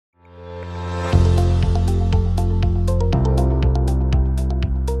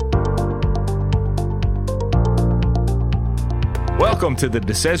Welcome to the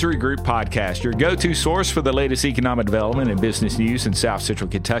DeCesare Group Podcast, your go-to source for the latest economic development and business news in South Central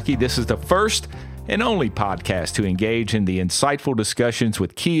Kentucky. This is the first and only podcast to engage in the insightful discussions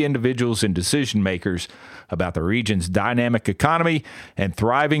with key individuals and decision makers about the region's dynamic economy and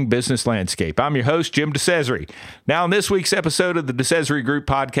thriving business landscape. I'm your host, Jim DeCesare. Now, in this week's episode of the DeCesare Group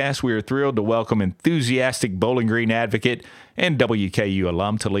Podcast, we are thrilled to welcome enthusiastic Bowling Green advocate and WKU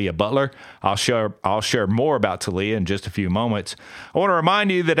alum Telia Butler. I'll share more about Telia in just a few moments. I want to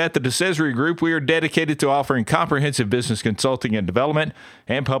remind you that at the DeCesare Group, we are dedicated to offering comprehensive business consulting and development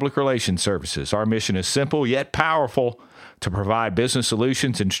and public relations services. Our mission is simple yet powerful: to provide business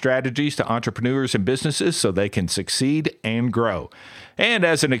solutions and strategies to entrepreneurs and businesses so they can succeed and grow. And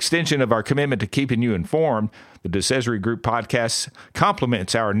as an extension of our commitment to keeping you informed, the DeCesare Group Podcast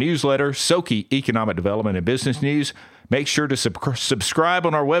complements our newsletter, Soki Economic Development and Business News. Make sure to subscribe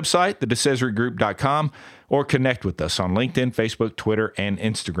on our website, thedecesaregroup.com, or connect with us on LinkedIn, Facebook, Twitter, and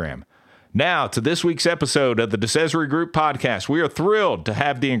Instagram. Now, to this week's episode of the DeCesare Group Podcast. We are thrilled to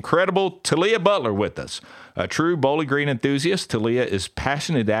have the incredible Telia Butler with us. A true Bowling Green enthusiast, Telia is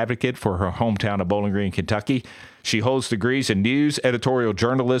passionate advocate for her hometown of Bowling Green, Kentucky. She holds degrees in news, editorial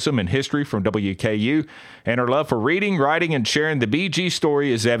journalism, and history from WKU, and her love for reading, writing, and sharing the BG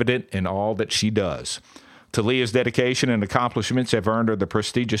story is evident in all that she does. Talia's dedication and accomplishments have earned her the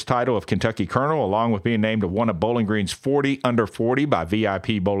prestigious title of Kentucky Colonel, along with being named one of Bowling Green's 40 under 40 by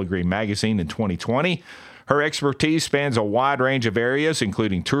VIP Bowling Green Magazine in 2020. Her expertise spans a wide range of areas,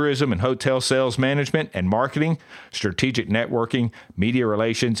 including tourism and hotel sales management and marketing, strategic networking, media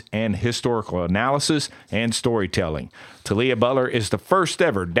relations, and historical analysis and storytelling. Telia Butler is the first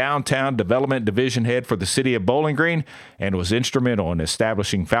ever downtown development division head for the city of Bowling Green and was instrumental in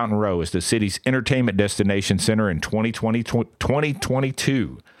establishing Fountain Row as the city's entertainment destination center in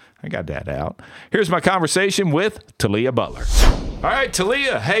 2022. I got that out. Here's my conversation with Telia Butler. All right,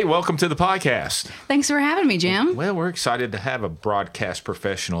 Telia, hey, welcome to the podcast. Thanks for having me, Jim. Well, we're excited to have a broadcast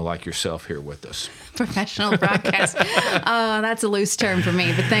professional like yourself here with us. Professional broadcast. That's a loose term for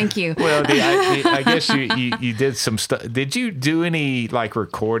me, but thank you. Well, I guess you did some stuff. Did you do any like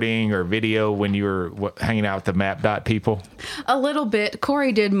recording or video when you were hanging out with the Map people? A little bit.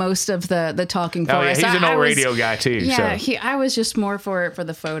 Corey did most of the talking for us. He's an old radio guy too. Yeah, so. I was just more for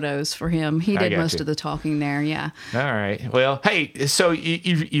the photos for him. He did most of the talking there, yeah. All right. Well, hey, so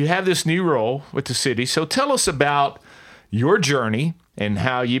you have this new role with the city. So tell us about your journey and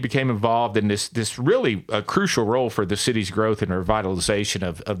how you became involved in this really a crucial role for the city's growth and revitalization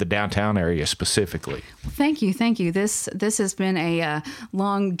of the downtown area specifically. Thank you. This has been a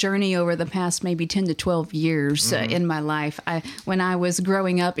long journey over the past maybe 10 to 12 years in my life. When I was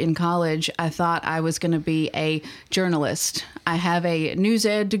growing up in college, I thought I was going to be a journalist. I have a news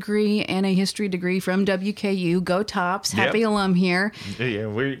ed degree and a history degree from WKU. Go Tops. Happy alum here. Yeah,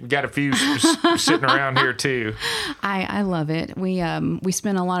 we got a few sitting around here too. I love it. We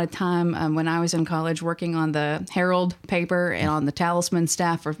spent a lot of time when I was in college working on the Herald paper and on the Talisman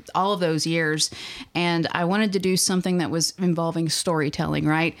staff for all of those years. And I wanted to do something that was involving storytelling,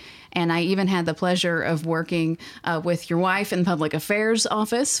 right? And I even had the pleasure of working with your wife in public affairs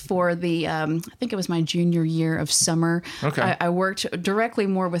office for the, I think it was my junior year of summer. Okay. I worked directly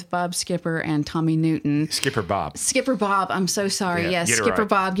more with Bob Skipper and Tommy Newton. Skipper Bob, I'm so sorry. Yeah, yes, Skipper right.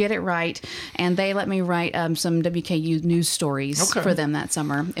 Bob, get it right. And they let me write some WKU news stories for them that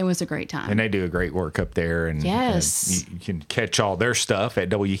summer. It was a great time. And they do a great work up there. And yes. You can catch all their stuff at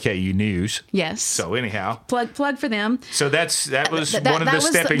WKU News. Yes. So anyhow. Plug for them. So that was one of the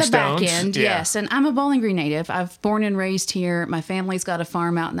stepping stones. Back end, yes. And I'm a Bowling Green native. I've born and raised here. My family's got a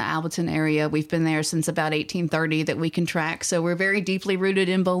farm out in the Alberton area. We've been there since about 1830 that we can track. So we're very deeply rooted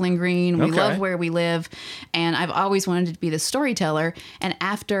in Bowling Green. We love where we live. And I've always wanted to be the storyteller. And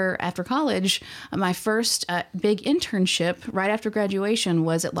after college, my first big internship right after graduation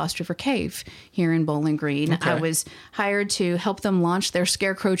was at Lost River Cave here in Bowling Green. I was hired to help them launch their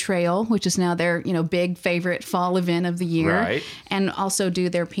Scarecrow Trail, which is now their big favorite fall event of the year. Right. And also do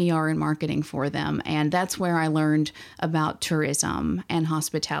their PR and marketing for them. And that's where I learned about tourism and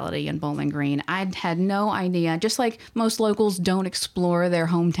hospitality in Bowling Green. I'd had no idea, just like most locals don't explore their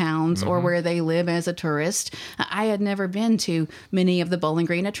hometowns or where they live as a tourist. I had never been to many of the Bowling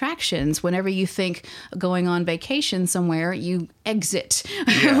Green attractions. Whenever you think going on vacation somewhere, you exit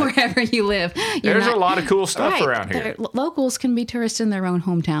wherever you live. There's a lot of cool stuff around here. Locals can be tourists in their own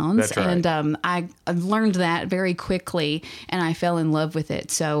hometowns. That's right. And I learned that very quickly, and I fell in love with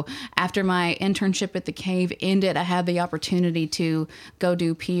it. So So after my internship at the Cave ended, I had the opportunity to go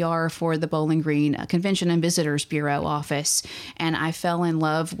do PR for the Bowling Green Convention and Visitors Bureau office. And I fell in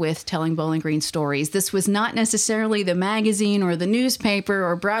love with telling Bowling Green stories. This was not necessarily the magazine or the newspaper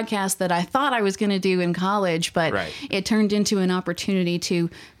or broadcast that I thought I was going to do in college, but it turned into an opportunity to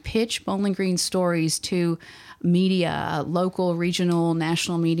pitch Bowling Green stories to media, local, regional,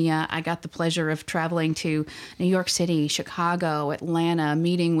 national media. I got the pleasure of traveling to New York City, Chicago, Atlanta,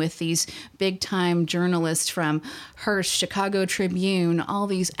 meeting with these big-time journalists from Hearst, Chicago Tribune, all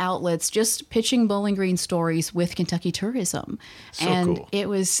these outlets, just pitching Bowling Green stories with Kentucky tourism. So and cool. It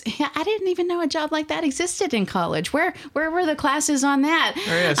was, I didn't even know a job like that existed in college. Where were the classes on that? Oh,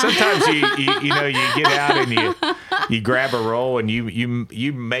 yeah, sometimes you get out and you grab a role and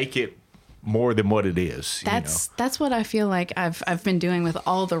you make it more than what it is. That's what I feel like I've been doing with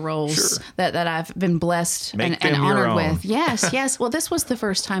all the roles that I've been blessed and them your honored own. with. Yes. Well, this was the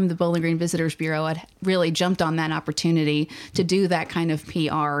first time the Bowling Green Visitors Bureau had really jumped on that opportunity to do that kind of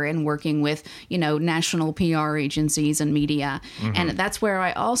PR and working with, national PR agencies and media. Mm-hmm. And that's where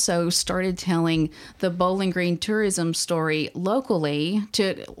I also started telling the Bowling Green tourism story locally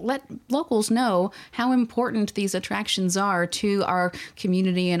to let locals know how important these attractions are to our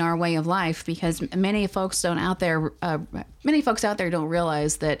community and our way of life. Because many folks out there don't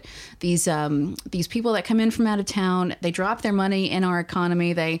realize that these people that come in from out of town, they drop their money in our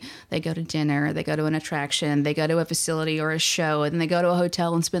economy. They go to dinner, they go to an attraction, they go to a facility or a show, and they go to a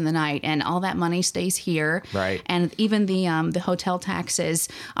hotel and spend the night, and all that money stays here. Right. And even the hotel taxes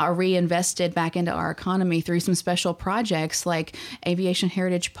are reinvested back into our economy through some special projects like Aviation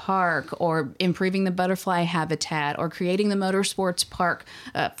Heritage Park, or improving the butterfly habitat, or creating the motorsports park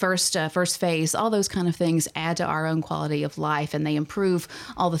first phase. All those kind of things add to our own quality of life, and they improve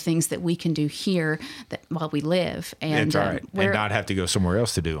all the things that we can do here while we live. And that's right. And not have to go somewhere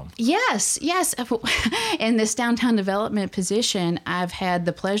else to do them. Yes. In this downtown development position, I've had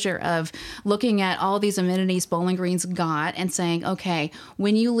the pleasure of looking at all these amenities Bowling Green's got and saying, okay,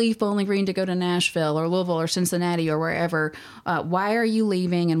 when you leave Bowling Green to go to Nashville or Louisville or Cincinnati or wherever, why are you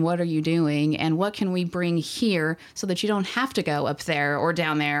leaving and what are you doing and what can we bring here so that you don't have to go up there or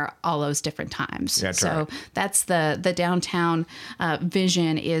down there all those different times. That's the downtown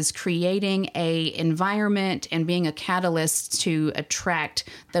vision, is creating a environment and being a catalyst to attract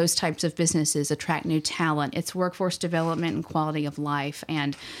those types of businesses, attract new talent. It's workforce development and quality of life.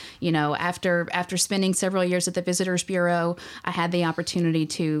 And after spending several years at the Visitors Bureau, I had the opportunity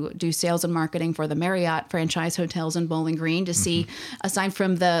to do sales and marketing for the Marriott franchise hotels in Bowling Green to see, aside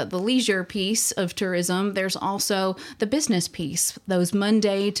from the leisure piece of tourism, there's also the business piece, those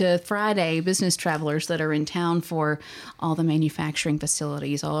Monday to Friday business travelers that are in town for all the manufacturing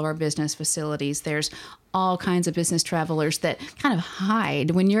facilities, all of our business facilities. There's all kinds of business travelers that kind of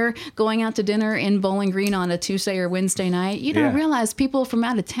hide. When you're going out to dinner in Bowling Green on a Tuesday or Wednesday night, you don't realize people from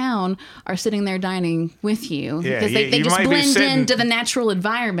out of town are sitting there dining with you because they just blend into the natural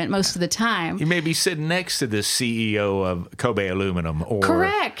environment most of the time. You may be sitting next to the CEO of Kobe Aluminum, or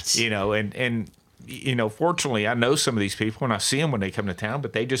correct. Fortunately, I know some of these people and I see them when they come to town,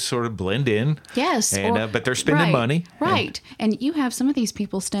 but they just sort of blend in. Yes. But they're spending money. Right. And you have some of these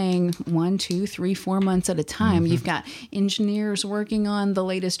people staying 1, 2, 3, 4 months at a time. Mm-hmm. You've got engineers working on the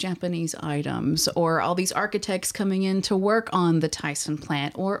latest Japanese items, or all these architects coming in to work on the Tyson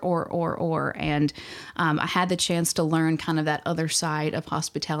plant, or. And I had the chance to learn kind of that other side of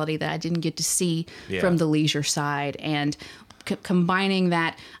hospitality that I didn't get to see from the leisure side. And combining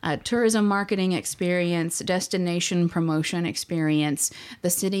that tourism marketing experience, destination promotion experience. The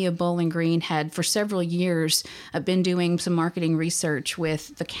city of Bowling Green had for several years been doing some marketing research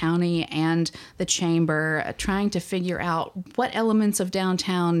with the county and the chamber, trying to figure out what elements of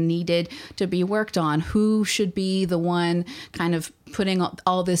downtown needed to be worked on, who should be the one kind of putting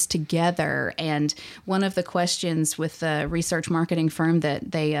all this together. And one of the questions with the research marketing firm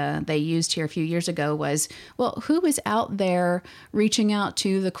that they used here a few years ago was, well, who is out there reaching out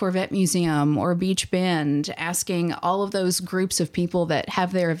to the Corvette Museum or Beach Bend, asking all of those groups of people that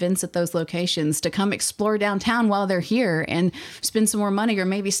have their events at those locations to come explore downtown while they're here and spend some more money, or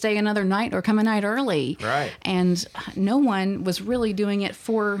maybe stay another night or come a night early. Right. And no one was really doing it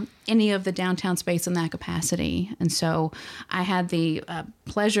for any of the downtown space in that capacity. And so I had the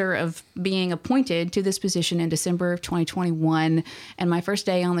pleasure of being appointed to this position in December of 2021. And my first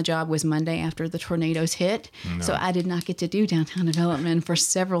day on the job was Monday after the tornadoes hit. No. So I did not get to do downtown development for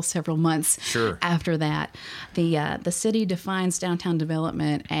several months after that. The city defines downtown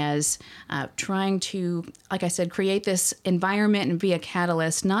development as trying to, like I said, create this environment and be a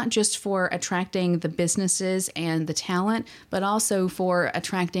catalyst, not just for attracting the businesses and the talent, but also for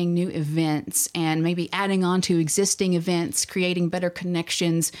attracting new events and maybe adding on to existing events, creating better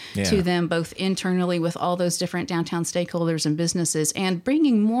connections to them, both internally with all those different downtown stakeholders and businesses, and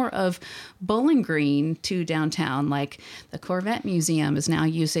bringing more of Bowling Green to downtown. Like the Corvette Museum is now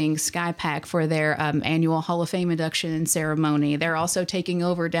using SkyPack for their annual Hall of Fame induction ceremony. They're also taking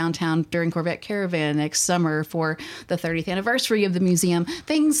over downtown during Corvette Caravan next summer for the 30th anniversary of the museum.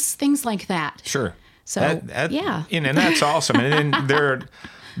 Things like that. Sure. So and that's awesome. And then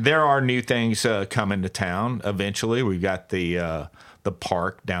there are new things coming to town. Eventually, we've got the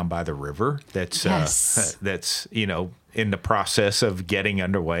park down by the river. That's in the process of getting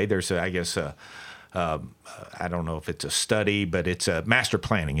underway. There's I don't know if it's a study, but it's a master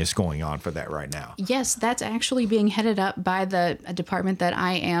planning is going on for that right now. Yes, that's actually being headed up by the department that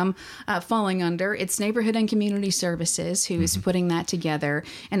I am falling under. It's Neighborhood and Community Services who is putting that together.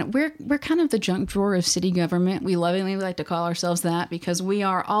 And we're kind of the junk drawer of city government. We lovingly like to call ourselves that because we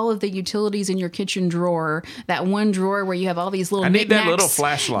are all of the utilities in your kitchen drawer, that one drawer where you have all these little knickknacks. I need that little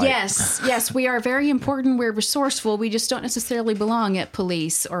flashlight. Yes, we are very important. We're resourceful. We just don't necessarily belong at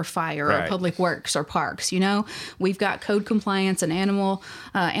police or fire or public works or parks. We've got code compliance and animal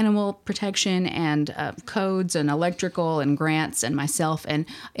protection and codes and electrical and grants, and myself and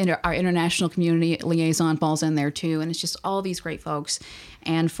our international community liaison falls in there too. And it's just all these great folks.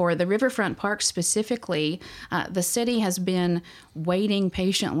 And for the Riverfront Park specifically, the city has been waiting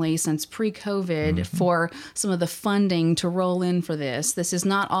patiently since pre-COVID for some of the funding to roll in for this. This is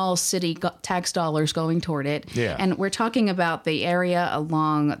not all city tax dollars going toward it. Yeah. And we're talking about the area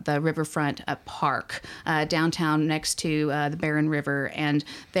along the Riverfront Park, downtown next to the Barron River. And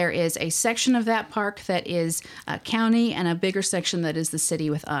there is a section of that park that is county and a bigger section that is the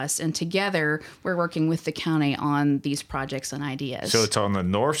city with us. And together, we're working with the county on these projects and ideas. So it's on the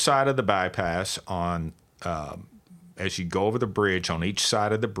north side of the bypass as you go over the bridge on each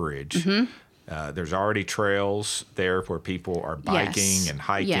side of the bridge. There's already trails there where people are biking and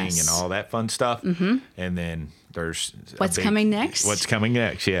hiking and all that fun stuff. And then there's what's coming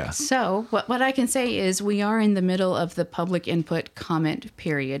next. Yeah. So what I can say is we are in the middle of the public input comment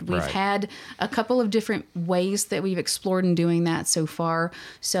period. We've had a couple of different ways that we've explored in doing that so far.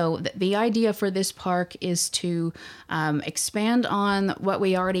 So the idea for this park is to expand on what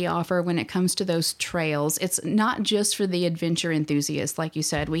we already offer when it comes to those trails. It's not just for the adventure enthusiasts, like you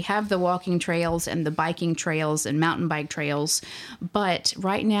said. We have the walking trails and the biking trails and mountain bike trails. But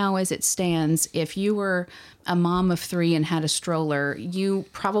right now, as it stands, if you were a mom of 3 and had a stroller, you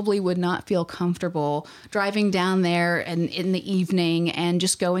probably would not feel comfortable driving down there and in the evening and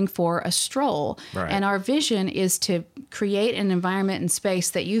just going for a stroll. And our vision is to create an environment and space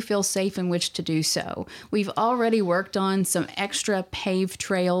that you feel safe in which to do so. We've already worked on some extra paved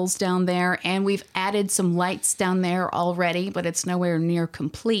trails down there, and we've added some lights down there already, but it's nowhere near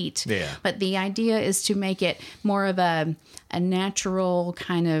complete. But the idea is to make it more of a natural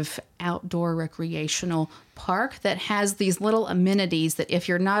kind of outdoor recreational park that has these little amenities that if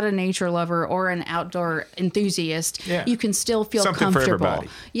you're not a nature lover or an outdoor enthusiast, you can still feel something comfortable. For everybody.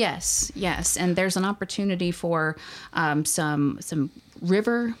 Yes. And there's an opportunity for some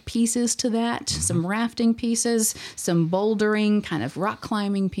river pieces to that, some rafting pieces, some bouldering, kind of rock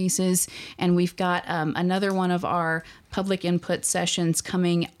climbing pieces. And we've got another one of our public input sessions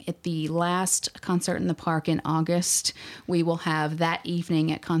coming at the last Concert in the Park in August. We will have that evening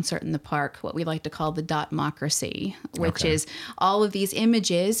at Concert in the Park what we like to call the dotmocracy, which is all of these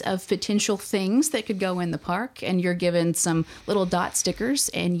images of potential things that could go in the park, and you're given some little dot stickers,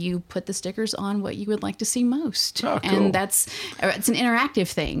 and you put the stickers on what you would like to see most. Oh, cool. And it's an interactive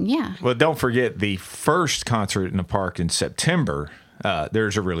thing, Well, don't forget the first Concert in the Park in September.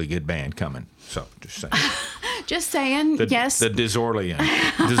 There's a really good band coming. So just saying. Just saying, yes. The disorderly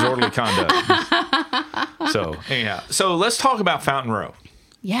conduct. So anyhow, so let's talk about Fountain Row.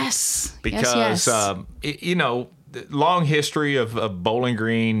 Yes. Because, long history of Bowling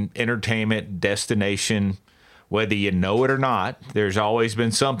Green entertainment destination. Whether you know it or not, there's always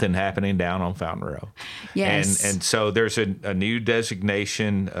been something happening down on Fountain Row. Yes. And so there's a new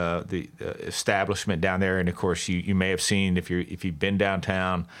designation, the establishment down there. And, of course, you may have seen, if you've been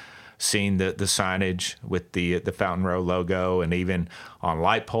downtown, seen the signage with the Fountain Row logo, and even on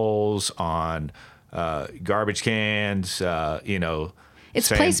light poles, on garbage cans. It's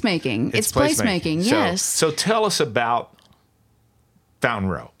placemaking. It's placemaking. Yes. So tell us about Fountain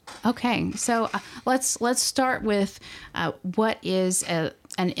Row. Okay, so let's start with what is an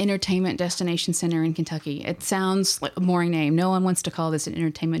entertainment destination center in Kentucky. It sounds like a boring name. No one wants to call this an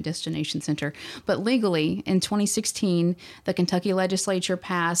entertainment destination center. But legally, in 2016, the Kentucky legislature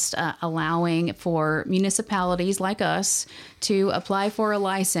passed allowing for municipalities like us to apply for a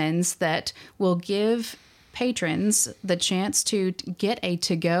license that will give patrons the chance to get a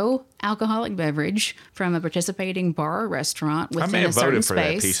to-go alcoholic beverage from a participating bar or restaurant within a certain space. I may have voted for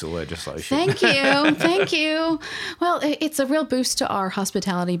that piece of legislation. Thank you. Thank you. Well, it's a real boost to our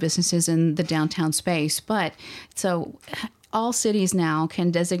hospitality businesses in the downtown space. But so all cities now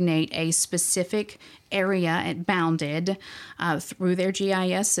can designate a specific area bounded through their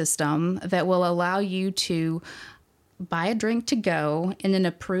GIS system that will allow you to buy a drink to go in an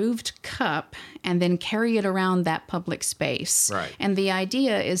approved cup and then carry it around that public space. Right. And the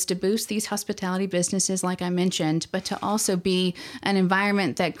idea is to boost these hospitality businesses, like I mentioned, but to also be an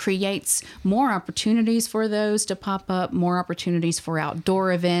environment that creates more opportunities for those to pop up, more opportunities for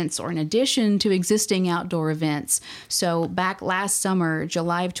outdoor events, or in addition to existing outdoor events. So back last summer,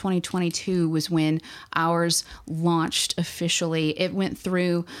 July of 2022 was when ours launched officially. It went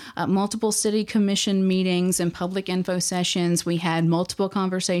through multiple city commission meetings and public info sessions. We had multiple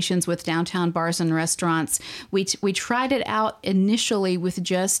conversations with downtown bars and restaurants. We tried it out initially with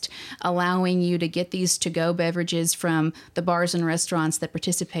just allowing you to get these to-go beverages from the bars and restaurants that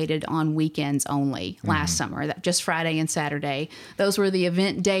participated on weekends only last summer, just Friday and Saturday. Those were the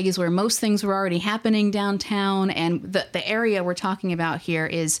event days where most things were already happening downtown. And the area we're talking about here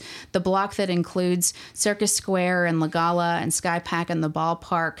is the block that includes Circus Square and La Gala and Sky Pack and the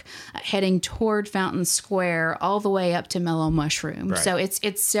ballpark, heading toward Fountain Square all the way up to Mellow Mushroom. Right. So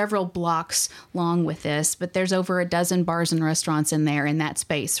it's several blocks long with this, but there's over a dozen bars and restaurants in there in that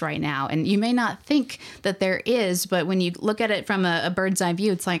space right now. And you may not think that there is, but when you look at it from a bird's eye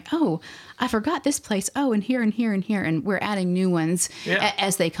view, it's like, oh, I forgot this place. Oh, and here and here and here. And we're adding new ones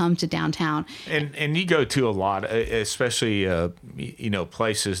as they come to downtown. And you go to a lot, especially,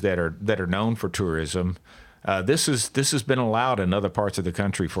 places that are known for tourism. This has been allowed in other parts of the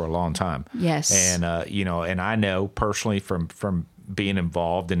country for a long time. Yes. And, and I know personally from being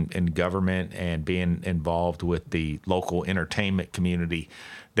involved in government and being involved with the local entertainment community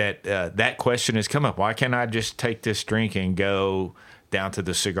that that question has come up. Why can't I just take this drink and go down to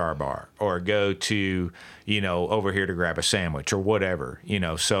the cigar bar or go to, over here to grab a sandwich or whatever,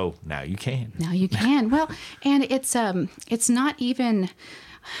 so now you can. Now you can. Well, and it's not even...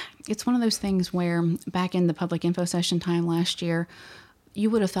 It's one of those things where back in the public info session time last year, you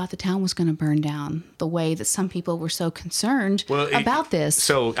would have thought the town was going to burn down the way that some people were so concerned about this.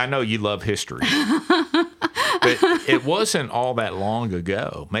 So I know you love history, but it wasn't all that long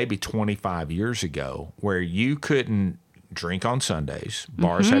ago, maybe 25 years ago, where you couldn't drink on Sundays.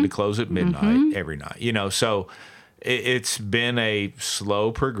 Bars had to close at midnight every night, so it's been a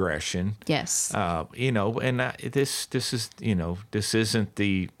slow progression. Yes. This isn't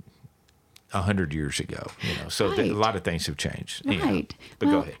the 100 years ago, so right. A lot of things have changed. Right. But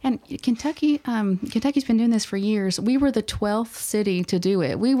go ahead. And Kentucky's been doing this for years. We were the 12th city to do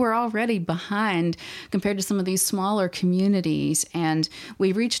it. We were already behind compared to some of these smaller communities. And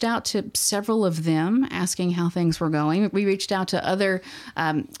we reached out to several of them asking how things were going. We reached out to other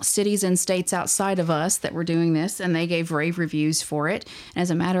cities and states outside of us that were doing this, and they gave rave reviews for it. And as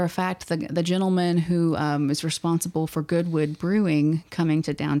a matter of fact, the gentleman who is responsible for Goodwood Brewing coming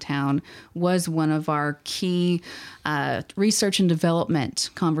to downtown was one of our key research and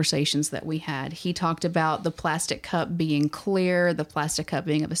development conversations that we had. He talked about the plastic cup being clear, the plastic cup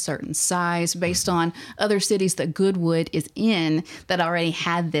being of a certain size, based on other cities that Goodwood is in that already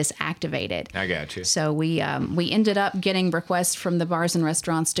had this activated. I got you. So we ended up getting requests from the bars and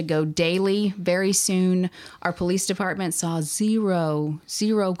restaurants to go daily. Very soon, our police department saw zero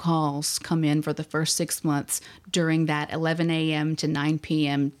calls come in for the first 6 months during that 11 a.m. to 9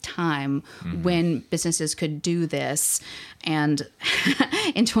 p.m. time when businesses could do this. And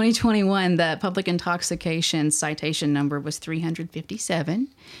in 2021, the public intoxication citation number was 357.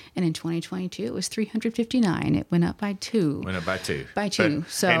 And in 2022, it was 359. It went up by 2. By 2.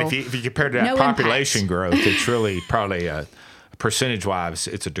 And if you compare to that population growth, it's really probably a percentage-wise,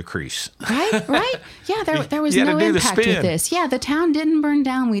 it's a decrease. Right. Yeah, there was no impact with this. Yeah, the town didn't burn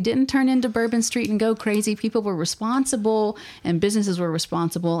down. We didn't turn into Bourbon Street and go crazy. People were responsible and businesses were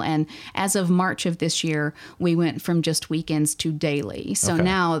responsible. And as of March of this year, we went from just weekends to daily. So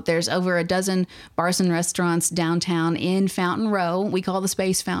now there's over a dozen bars and restaurants downtown in Fountain Row. We call the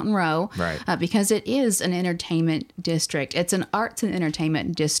space Fountain Row because it is an entertainment district. It's an arts and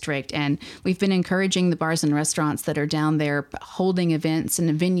entertainment district. And we've been encouraging the bars and restaurants that are down there holding events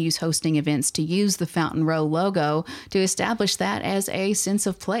and venues hosting events to use the Fountain Row logo to establish that as a sense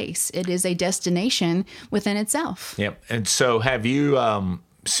of place. It is a destination within itself. Yep. And so have you,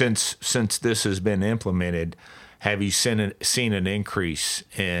 since this has been implemented, have you seen an increase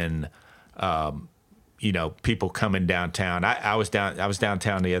in, people coming downtown? I was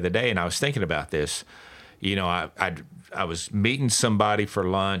downtown the other day and I was thinking about this. I was meeting somebody for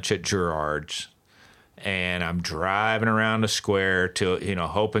lunch at Gerard's. And I'm driving around the square to,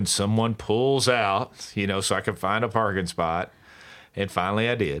 hoping someone pulls out, so I can find a parking spot. And finally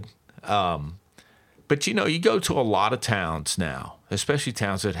I did. But, you go to a lot of towns now, especially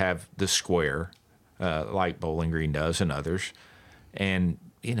towns that have the square, like Bowling Green does and others. And,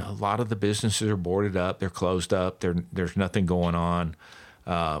 a lot of the businesses are boarded up. They're closed up. There's nothing going on.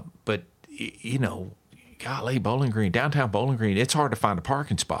 But, golly, Bowling Green, downtown Bowling Green, it's hard to find a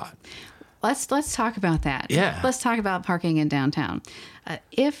parking spot. Let's talk about that. Yeah. Let's talk about parking in downtown.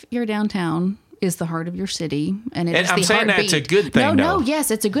 If your downtown is the heart of your city, and it's the I'm saying heartbeat. That's a good thing. No, yes,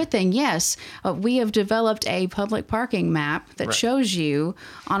 it's a good thing. Yes, we have developed a public parking map that shows you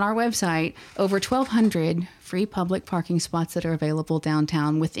on our website over 1,200 free public parking spots that are available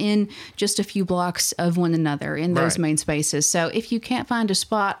downtown within just a few blocks of one another in those main spaces. So if you can't find a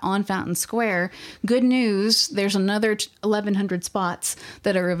spot on Fountain Square, good news, there's another 1,100 spots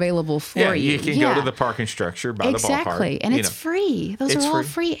that are available for you. Yeah, you can go to the parking structure by the ballpark. Exactly, and it's free. Those are all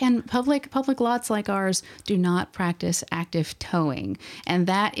free. And public lots like ours do not practice active towing. And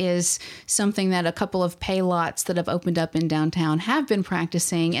that is something that a couple of pay lots that have opened up in downtown have been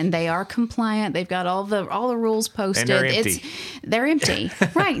practicing, and they are compliant. They've got all the rules posted. And they're empty. They're empty.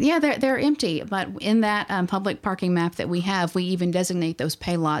 Right. Yeah, they're empty. But in that public parking map that we have, we even designate those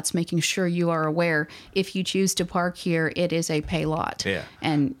pay lots, making sure you are aware if you choose to park here, it is a pay lot. Yeah.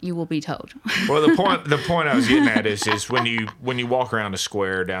 And you will be towed. Well, the point I was getting at is when you walk around the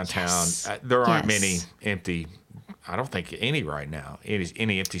square downtown, there aren't many empty. I don't think any right now.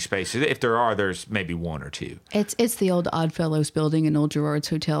 Any empty spaces. If there are, there's maybe one or two. It's the old Oddfellows building in Old Gerard's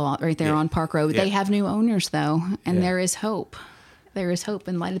Hotel right there on Park Road. They have new owners, though, and there is hope. There is hope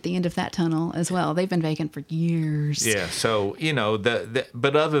and light at the end of that tunnel as well. They've been vacant for years. Yeah, so,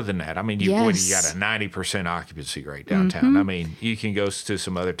 but other than that, I mean, you got a 90% occupancy rate downtown. Mm-hmm. I mean, you can go to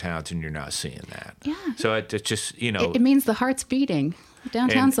some other towns and you're not seeing that. Yeah. So it's just, It means the heart's beating.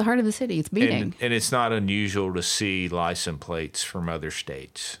 Downtown's the heart of the city. It's beating. And it's not unusual to see license plates from other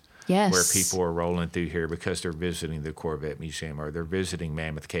states. Yes. Where people are rolling through here because they're visiting the Corvette Museum, or they're visiting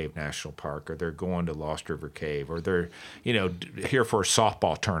Mammoth Cave National Park, or they're going to Lost River Cave, or they're, here for a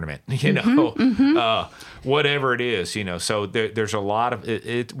softball tournament, whatever it is, So there's a lot of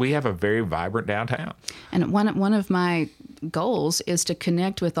it. We have a very vibrant downtown. And one of my goals is to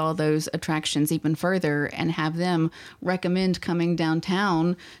connect with all those attractions even further and have them recommend coming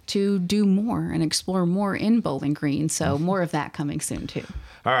downtown to do more and explore more in Bowling Green. So more of that coming soon too.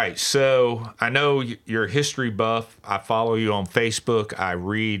 All right, so I know you're a history buff. I follow you on Facebook. I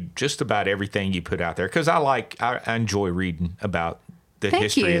read just about everything you put out there because I enjoy reading about the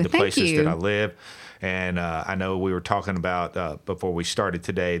history of the places that I live. And I know we were talking about before we started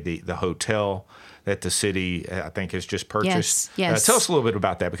today the hotel that the city I think has just purchased. Yes. Tell us a little bit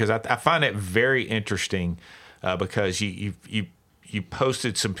about that because I find it very interesting because you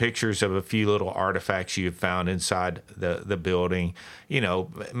posted some pictures of a few little artifacts you have found inside the building,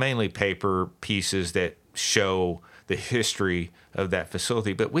 mainly paper pieces that show the history of that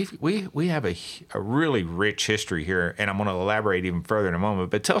facility. But we have a really rich history here, and I'm going to elaborate even further in a moment.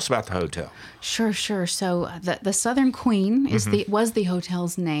 But tell us about the hotel. Sure. So the Southern Queen was the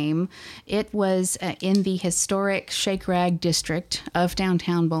hotel's name. It was in the historic Shake Rag district of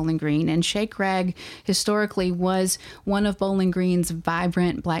downtown Bowling Green, and Shake Rag historically was one of Bowling Green's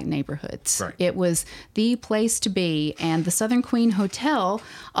vibrant black neighborhoods. Right. It was the place to be, and the Southern Queen Hotel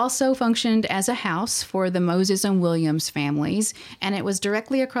also functioned as a house for the Moses and Williams families, and it was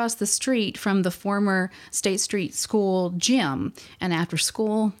directly across the street from the former State Street School gym. And after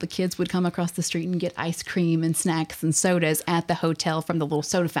school, the kids would come across the street and get ice cream and snacks and sodas at the hotel from the little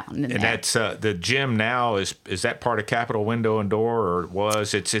soda fountain in there. And that's the gym now is that part of Capitol Window and Door, or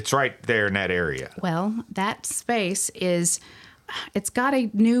it's right there in that area? Well, that space is It's got a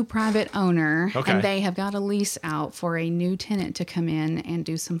new private owner, Okay. and they have got a lease out for a new tenant to come in and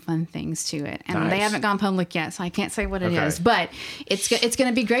do some fun things to it. And they haven't gone public yet, so I can't say what it is. But it's going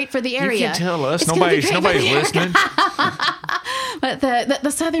to be great for the area. You can tell us. Nobody's listening. But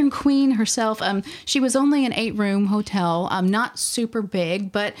the Southern Queen herself, she was only an 8-room hotel, not super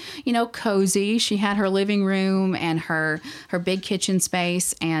big, but cozy. She had her living room and her big kitchen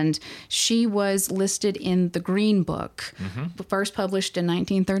space, and she was listed in the Green Book. First published in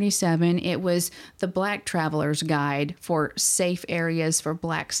 1937. It was the Black Traveler's Guide for safe areas for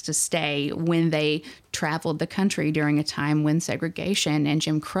blacks to stay when they traveled the country during a time when segregation and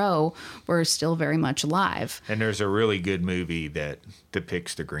Jim Crow were still very much alive. And there's a really good movie that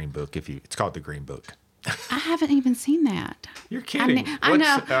depicts the Green Book. It's called The Green Book. I haven't even seen that. You're kidding. I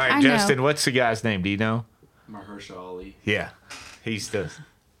know. All right, Justin, what's the guy's name? Do you know? Mahershala Ali. Yeah. He's the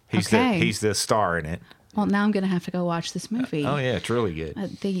star in it. Well, now I'm going to have to go watch this movie. Oh yeah, it's really good.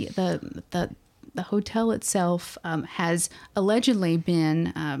 The hotel itself has allegedly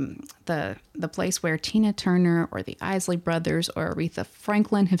been the place where Tina Turner or the Isley Brothers or Aretha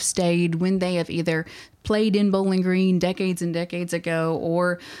Franklin have stayed when they have either played in Bowling Green decades and decades ago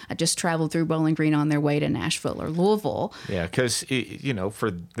or just traveled through Bowling Green on their way to Nashville or Louisville. Yeah, because,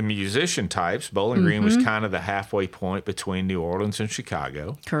 for the musician types, Bowling Green was kind of the halfway point between New Orleans and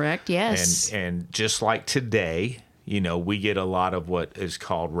Chicago. Correct, yes. And just like today, we get a lot of what is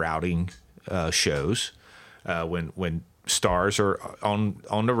called routing shows when stars are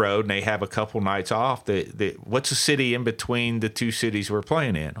on the road and they have a couple nights off. What's the city in between the two cities we're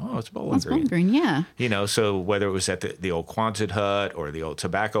playing in? Oh, it's Bowling Green. Bowling Green, yeah. So whether it was at the old Quonset hut or the old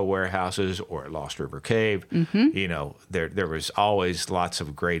tobacco warehouses or at Lost River Cave, there was always lots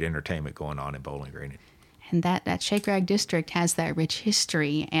of great entertainment going on in Bowling Green. And that Shake Rag district has that rich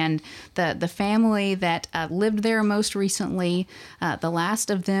history. And the family that lived there most recently, the last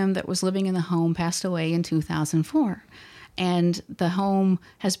of them that was living in the home passed away in 2004. And the home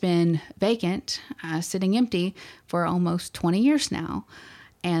has been vacant, sitting empty for almost 20 years now.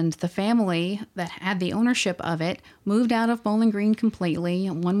 And the family that had the ownership of it moved out of Bowling Green completely.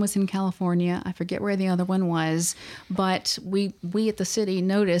 One was in California. I forget where the other one was. But we at the city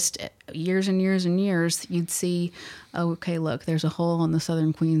noticed years and years and years, you'd see, oh, okay, look, there's a hole on the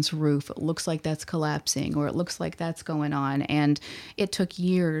Southern Queen's roof. It looks like that's collapsing, or it looks like that's going on. And it took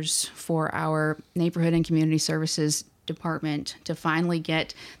years for our neighborhood and community services department to finally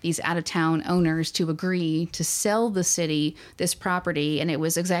get these out-of-town owners to agree to sell the city this property. And it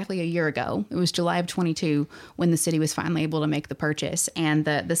was exactly a year ago. It was July of 22 when the city was finally able to make the purchase. And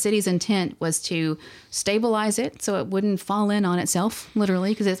the city's intent was to stabilize it so it wouldn't fall in on itself,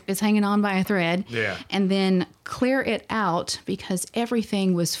 literally, because it's hanging on by a thread. Yeah. And then clear it out because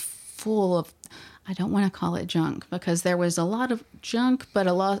everything was full of, I don't want to call it junk, because there was a lot of junk, but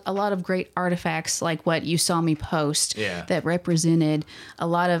a lot of great artifacts like what you saw me post that represented a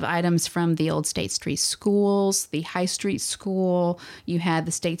lot of items from the old State Street schools, the High Street School. You had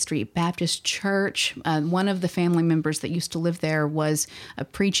the State Street Baptist Church. One of the family members that used to live there was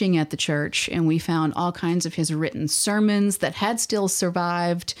preaching at the church, and we found all kinds of his written sermons that had still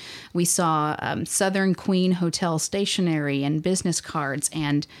survived. We saw Southern Queen Hotel stationery and business cards,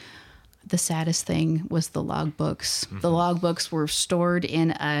 and the saddest thing was the logbooks. The logbooks were stored in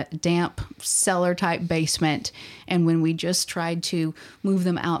a damp cellar-type basement, and when we just tried to move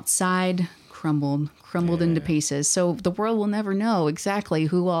them outside, crumbled into pieces. So the world will never know exactly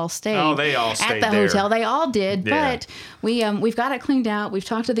who all stayed. Oh, they all stayed at the there. hotel. They all did, Yeah. but we've got it cleaned out. We've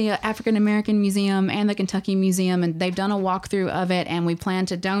talked to the African American Museum and the Kentucky Museum, and they've done a walkthrough of it, and we plan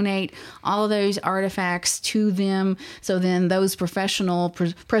to donate all of those artifacts to them, so then those professional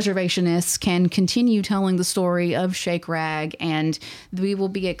preservationists can continue telling the story of Shake Rag, and we will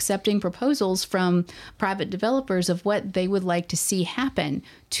be accepting proposals from private developers of what they would like to see happen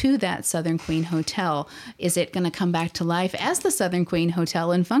to that Southern Queen Hotel. Is it going to come back to life as the Southern Queen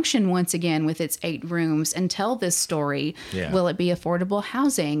Hotel and function once again with its 8 rooms and tell this story? Yeah. Will it be affordable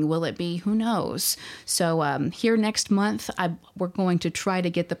housing? Will it be, who knows? So here next month, we're going to try to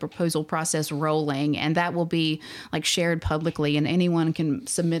get the proposal process rolling, and that will be like shared publicly, and anyone can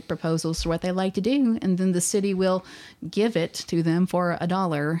submit proposals for what they like to do, and then the city will give it to them for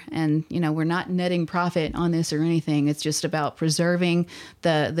 $1. And we're not netting profit on this or anything. It's just about preserving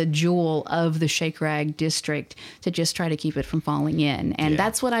the the jewel of the Shake Rag district to just try to keep it from falling in. And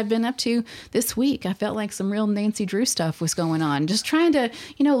that's what I've been up to this week. I felt like some real Nancy Drew stuff was going on. Just trying to,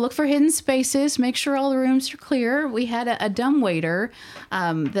 look for hidden spaces, make sure all the rooms are clear. We had a dumbwaiter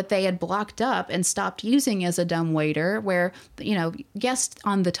that they had blocked up and stopped using as a dumbwaiter, where, guests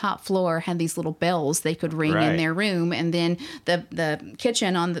on the top floor had these little bells they could ring in their room. And then the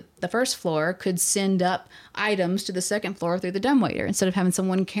kitchen on the first floor could send up items to the second floor through the dumbwaiter instead of having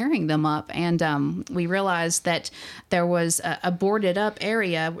someone carrying them up. And we realized that there was a boarded up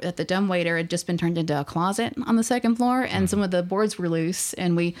area that the dumbwaiter had just been turned into a closet on the second floor, and some of the boards were loose,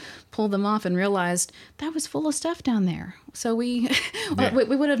 and we pulled them off and realized that was full of stuff down there. So we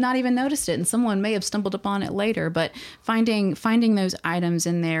would have not even noticed it, and someone may have stumbled upon it later. But finding those items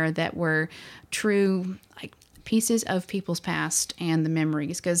in there that were true, like pieces of people's past and the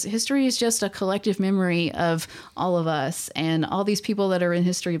memories, because history is just a collective memory of all of us, and all these people that are in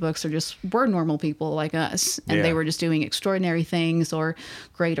history books were normal people like us, and they were just doing extraordinary things or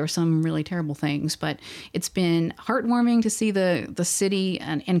great or some really terrible things. But it's been heartwarming to see the city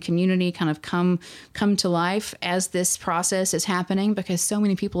and community kind of come to life as this process is happening, because so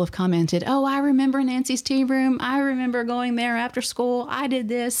many people have commented, "Oh, I remember Nancy's tea room. I remember going there after school. I did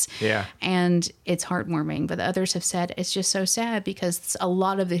this." Yeah. And it's heartwarming. But the others have said it's just so sad because a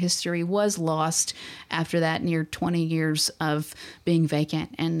lot of the history was lost after that near 20 years of being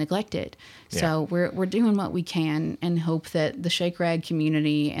vacant and neglected. So we're doing what we can and hope that the Shake Rag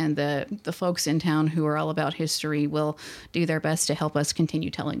community and the folks in town who are all about history will do their best to help us continue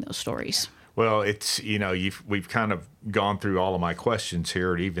telling those stories. Well, it's, we've kind of gone through all of my questions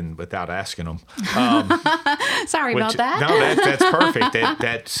here, even without asking them. Sorry about that. No, that's perfect.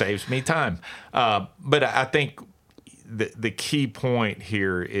 That saves me time. But I think the key point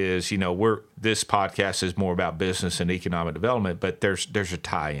here is, this podcast is more about business and economic development, but there's a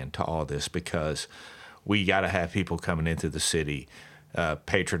tie-in to all this, because we got to have people coming into the city,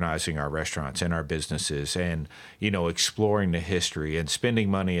 patronizing our restaurants and our businesses, and exploring the history and spending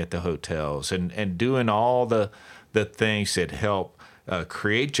money at the hotels and doing all the things that help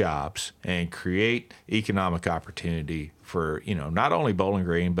create jobs and create economic opportunity for not only Bowling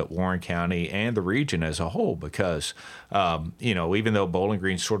Green but Warren County and the region as a whole, because even though Bowling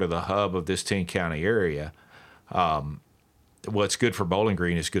Green's sort of the hub of this 10-county area, what's good for Bowling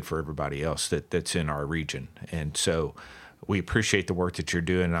Green is good for everybody else that's in our region. And so we appreciate the work that you're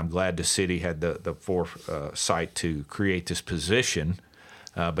doing, and I'm glad the city had the foresight to create this position,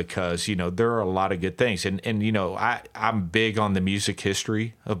 because, there are a lot of good things. And I'm big on the music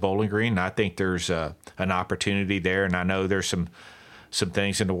history of Bowling Green. I think there's an opportunity there, and I know there's some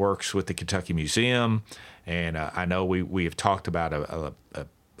things in the works with the Kentucky Museum, and I know we have talked about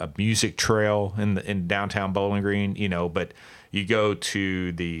a music trail in downtown Bowling Green, but you go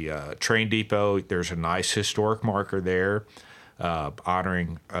to the train depot, there's a nice historic marker there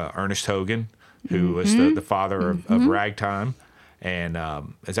honoring Ernest Hogan, who was the father of ragtime. And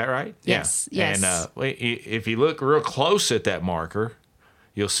is that right? Yes. Yeah. Yes. And if you look real close at that marker,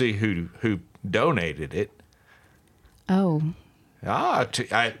 you'll see who donated it. Oh.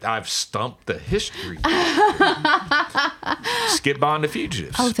 I've stumped the history. Skip Bond the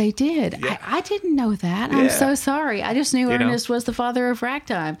Fugitives. Oh, they did. Yeah. I didn't know that. I'm so sorry. I just knew Ernest was the father of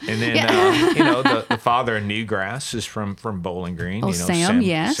ragtime. And then, the father of Newgrass is from Bowling Green. Oh, Sam,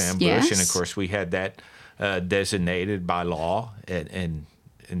 yes. Sam Bush. Yes. And, of course, we had that designated by law and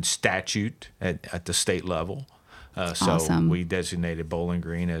statute at the state level. So awesome. We designated Bowling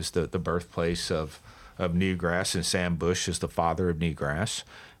Green as the birthplace of Newgrass, and Sam Bush is the father of Newgrass,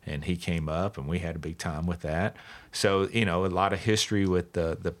 and he came up, and we had a big time with that. So, a lot of history with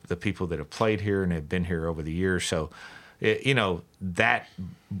the people that have played here and have been here over the years. So, that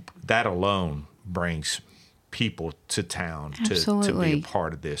alone brings people to town to be a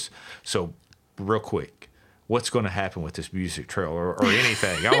part of this. So, real quick, what's going to happen with this music trail or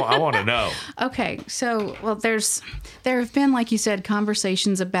anything? I want to know. Okay. So, there have been, like you said,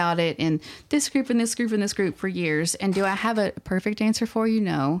 conversations about it in this group and this group and this group for years. And do I have a perfect answer for you?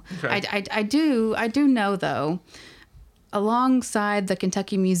 No. Okay. I do know, though, alongside the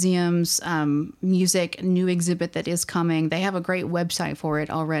Kentucky Museum's music new exhibit that is coming, they have a great website for it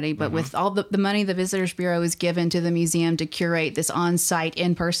already. But with all the money the Visitors Bureau has given to the museum to curate this on-site,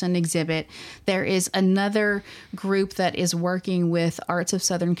 in-person exhibit, there is another group that is working with Arts of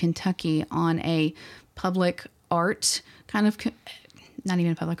Southern Kentucky on a public art kind of not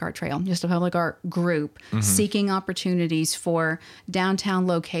even a public art trail, just a public art group seeking opportunities for downtown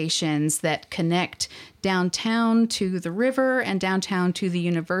locations that connect downtown to the river and downtown to the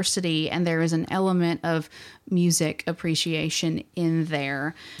university. And there is an element of music appreciation in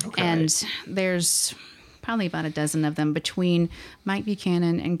there. Okay. And there's probably about a dozen of them between Mike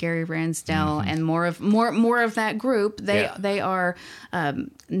Buchanan and Gary Ransdell and more of that group. They are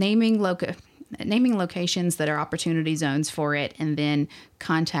naming locations that are opportunity zones for it, and then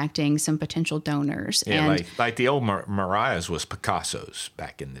contacting some potential donors. Yeah, and like the old Mariah's was Picasso's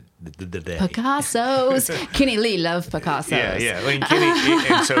back in the day. Picasso's. Kenny Lee loved Picasso's. Yeah.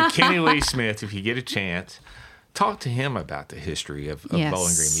 And so Kenny Lee Smith, if you get a chance, talk to him about the history of Bowling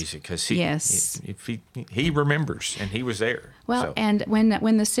Green music, because he remembers and he was there. Well, and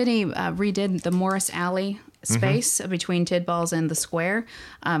when the city redid the Morris Alley space between Tidballs and the square,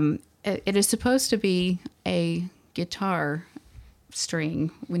 it is supposed to be a guitar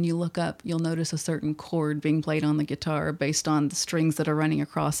string. When you look up, you'll notice a certain chord being played on the guitar based on the strings that are running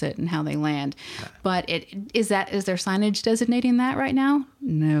across it and how they land. But is there signage designating that right now?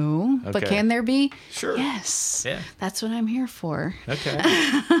 No. Okay. But can there be? Sure. Yes. Yeah. That's what I'm here for. Okay.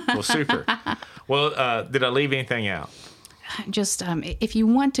 Well, super. Well, did I leave anything out? Just if you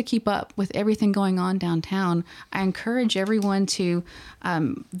want to keep up with everything going on downtown, I encourage everyone to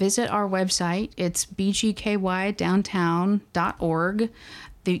visit our website. It's bgkydowntown.org.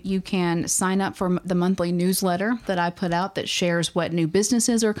 You can sign up for the monthly newsletter that I put out that shares what new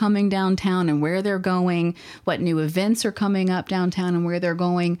businesses are coming downtown and where they're going, what new events are coming up downtown and where they're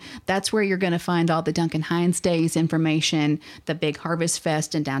going. That's where you're going to find all the Duncan Hines Days information, the big Harvest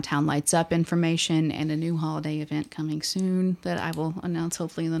Fest and Downtown Lights Up information, and a new holiday event coming soon that I will announce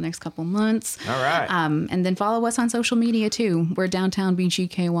hopefully in the next couple months. All right. And then follow us on social media too. We're Downtown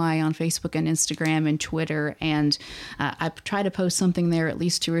BGKY on Facebook and Instagram and Twitter. And I try to post something there at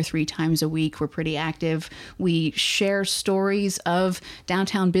least 2 or 3 times a week. We're pretty active. We share stories of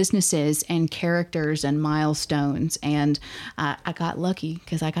downtown businesses and characters and milestones. And I got lucky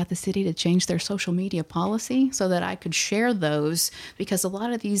because I got the city to change their social media policy so that I could share those, because a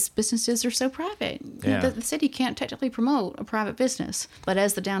lot of these businesses are so private. Yeah. The city can't technically promote a private business. But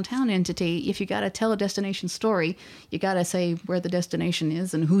as the downtown entity, if you got to tell a destination story, you got to say where the destination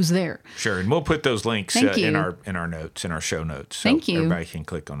is and who's there. Sure. And we'll put those links in our notes, in our show notes. So Thank you. Everybody can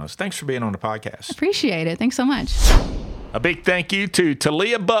click on those. Thanks for being on the podcast. Appreciate it. Thanks so much. A big thank you to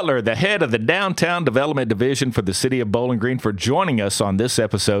Telia Butler, the head of the Downtown Development Division for the City of Bowling Green, for joining us on this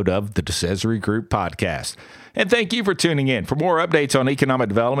episode of the DeCesare Group Podcast. And thank you for tuning in. For more updates on economic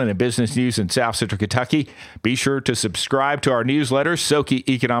development and business news in South Central Kentucky, be sure to subscribe to our newsletter, Soki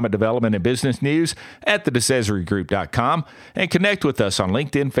Economic Development and Business News, at thedecesaregroup.com, and connect with us on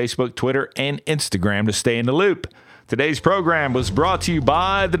LinkedIn, Facebook, Twitter, and Instagram to stay in the loop. Today's program was brought to you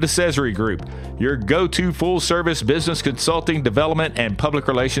by the DeCesare Group, your go-to full-service business consulting, development, and public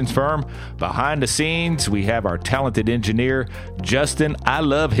relations firm. Behind the scenes, we have our talented engineer, Justin I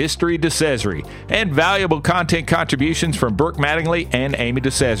Love History DeCesare, and valuable content contributions from Brooke Mattingly and Amy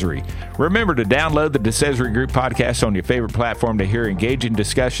DeCesare. Remember to download the DeCesare Group podcast on your favorite platform to hear engaging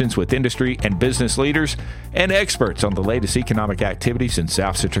discussions with industry and business leaders and experts on the latest economic activities in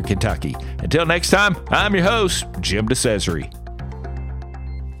South Central Kentucky. Until next time, I'm your host, Jim DeCesare.